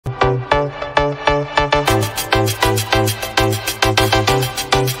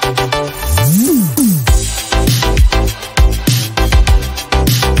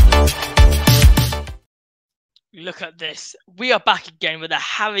look at this. We are back again with the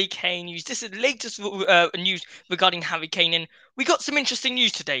Harry Kane news. This is the latest news regarding Harry Kane, and we got some interesting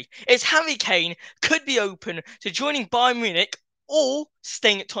news today. It's Harry Kane could be open to joining Bayern Munich or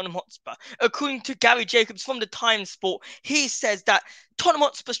staying at Tottenham Hotspur. According to Gary Jacobs from the Times Sport, he says that Tottenham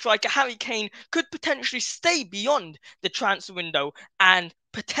Hotspur striker Harry Kane could potentially stay beyond the transfer window and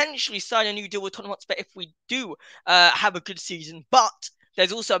potentially sign a new deal with Tottenham Hotspur if we do have a good season. But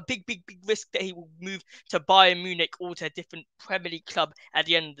there's also a big risk that he will move to Bayern Munich or to a different Premier League club at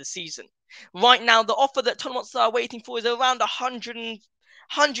the end of the season. Right now, the offer that Tottenham Hotspur are waiting for is around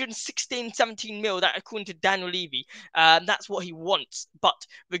 116-17 mil, that according to Daniel Levy. That's what he wants. But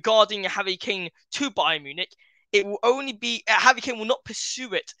regarding Harry Kane to Bayern Munich, it will only be Harry Kane will not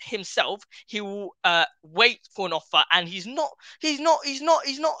pursue it himself. He will wait for an offer, and he's not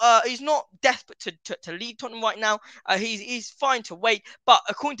desperate to leave Tottenham right now. He's fine to wait. But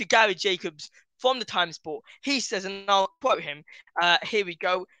according to Gary Jacobs from the Times Sport, he says, and I'll quote him. Here we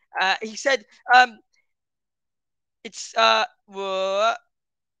go. He said, he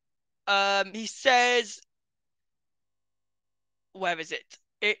says, where is it?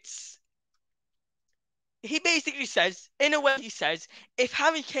 He basically says, in a way, he says, if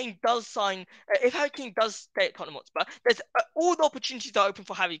Harry Kane does stay at Tottenham Hotspur, there's all the opportunities are open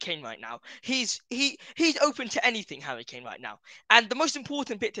for Harry Kane right now. He's open to anything, Harry Kane, right now. And the most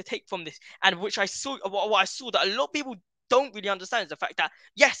important bit to take from this, and which I saw, what I saw that a lot of people don't really understand, is the fact that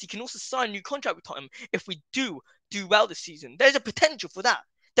yes, he can also sign a new contract with Tottenham if we do well this season. There's a potential for that.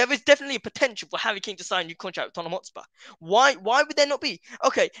 There is definitely a potential for Harry Kane to sign a new contract with Tottenham Hotspur. Why would there not be?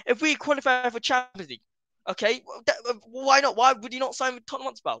 Okay, if we qualify for Champions League, okay, why not? Why would he not sign with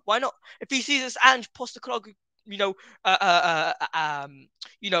Tottenham Hotspur? Why not? If he sees this Ange Postecoglou,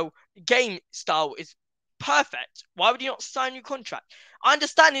 game style is perfect, why would he not sign a new contract? I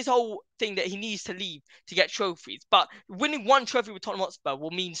understand his whole thing that he needs to leave to get trophies, but winning one trophy with Tottenham Hotspur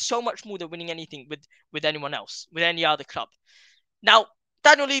will mean so much more than winning anything with anyone else, with any other club. Now,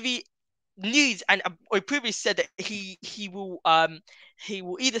 Daniel Levy needs, and he previously said that he will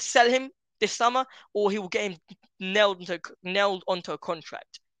either sell him this summer or he will get him nailed onto a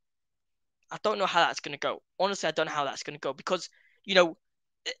contract. I don't know how that's going to go. Honestly, I don't know how that's going to go because,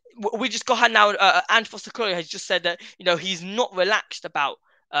 we just got now. Ange Postecoglou has just said that he's not relaxed about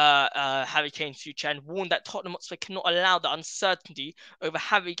Harry Kane's future and warned that Tottenham Hotspur cannot allow the uncertainty over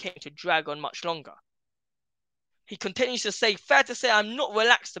Harry Kane to drag on much longer. He continues to say, fair to say, I'm not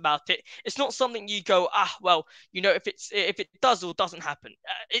relaxed about it. It's not something you go, if it does or doesn't happen.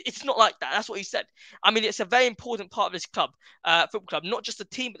 It's not like that. That's what he said. I mean, it's a very important part of this club, football club, not just the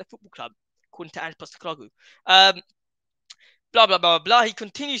team, but the football club, according to Ange Postecoglou. Blah, blah, blah, blah. He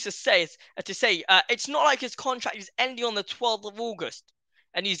continues to say, it's not like his contract is ending on the 12th of August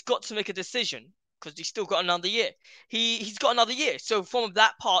and he's got to make a decision because he's still got another year. He's got another year. So from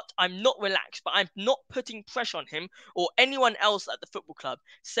that part, I'm not relaxed, but I'm not putting pressure on him or anyone else at the football club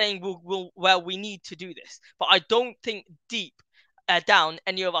saying, we need to do this. But I don't think deep down,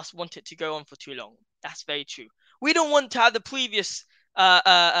 any of us want it to go on for too long. That's very true. We don't want to have the previous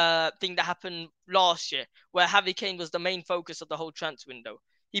thing that happened last year where Harry Kane was the main focus of the whole transfer window.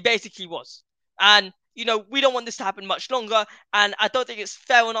 He basically was. And we don't want this to happen much longer, and I don't think it's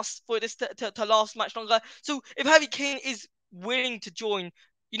fair on us for this to last much longer. So if Harry Kane is willing to join,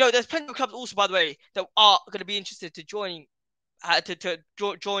 there's plenty of clubs also, by the way, that are going to be interested to join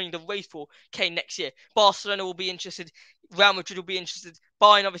the race for Kane next year. Barcelona will be interested, Real Madrid will be interested,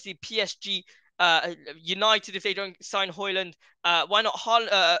 Bayern, obviously, PSG, United if they don't sign Højlund. Why not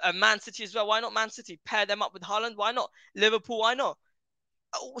Man City as well? Why not Man City? Pair them up with Haaland. Why not Liverpool? Why not?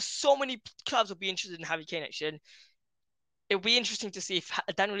 So many clubs will be interested in Harry Kane next year. And it'll be interesting to see if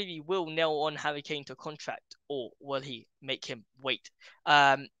Daniel Levy will nail on Harry Kane to a contract or will he make him wait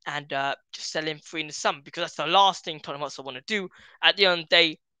and just sell him free in the summer, because that's the last thing Tottenham Hotspur want to do. At the end of the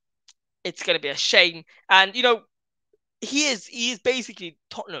day, it's going to be a shame. And, he is basically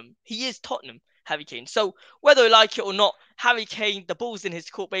Tottenham. He is Tottenham, Harry Kane. So whether you like it or not, Harry Kane, the ball's in his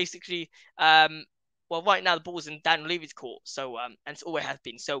court, basically. Right now the ball's in Daniel Levy's court, so and it's always has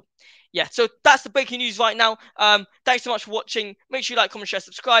been. So yeah, so that's the breaking news right now. Thanks so much for watching. Make sure you like, comment, share,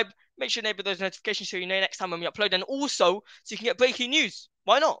 subscribe. Make sure you enable those notifications so you know next time when we upload, and also so you can get breaking news.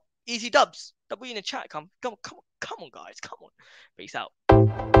 Why not? Easy dubs. W in the chat. Come on, guys. Come on. Peace out.